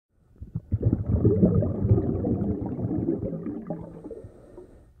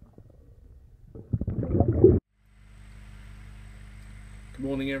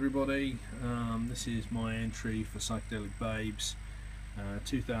morning everybody. This is my entry for Psychedelic Babes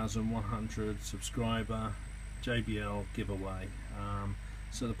 2100 subscriber JBL giveaway.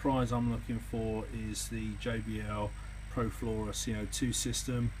 So the prize I'm looking for is the JBL ProFlora CO2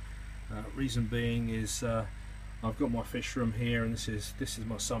 system. Reason being is I've got my fish room here, and this is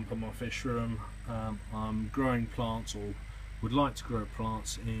my sump of my fish room. I'm growing plants, or would like to grow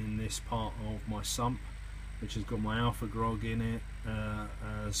plants, in this part of my sump, which has got my alpha grog in it,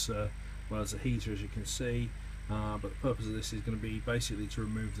 as well as a heater, as you can see. But the purpose of this is going to be basically to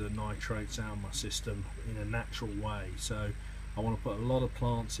remove the nitrates out of my system in a natural way. So I want to put a lot of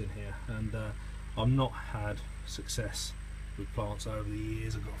plants in here, and I've not had success with plants over the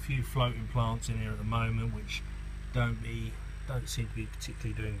years. I've got a few floating plants in here at the moment which don't seem to be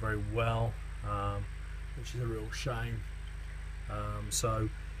particularly doing very well, which is a real shame. So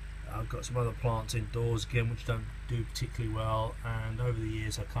I've got some other plants indoors again which don't do particularly well, and over the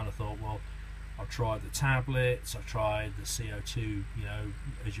years I kind of thought, well, I've tried the tablets, I've tried the CO2, you know,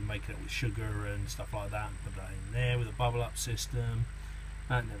 as you make it with sugar and stuff like that, and put that in there with a bubble up system.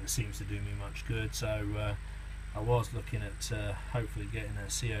 That never seems to do me much good. So I was looking at hopefully getting a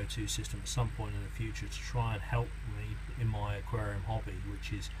CO2 system at some point in the future to try and help me in my aquarium hobby,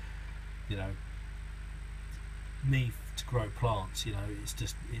 which is, you know, me to grow plants. You know, it's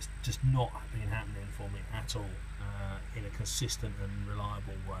just not been happening for me at all in a consistent and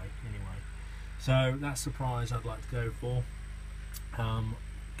reliable way anyway. So that's the prize I'd like to go for.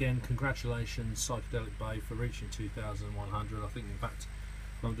 Again, congratulations Psychedelic Babe for reaching 2,100. I think, in fact,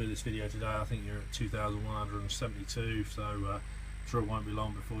 when I do this video today, I think you're at 2,172, so I'm sure it won't be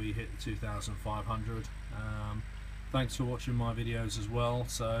long before you hit the 2,500. Thanks for watching my videos as well.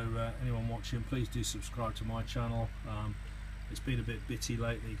 So anyone watching, please do subscribe to my channel. It's been a bit bitty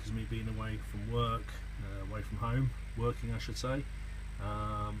lately because me being away from work, away from home, working I should say.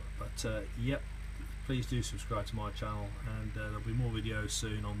 Yep, please do subscribe to my channel, and there'll be more videos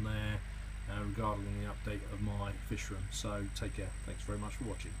soon on there regarding the update of my fish room. So take care. Thanks very much for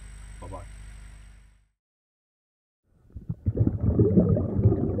watching. Bye bye.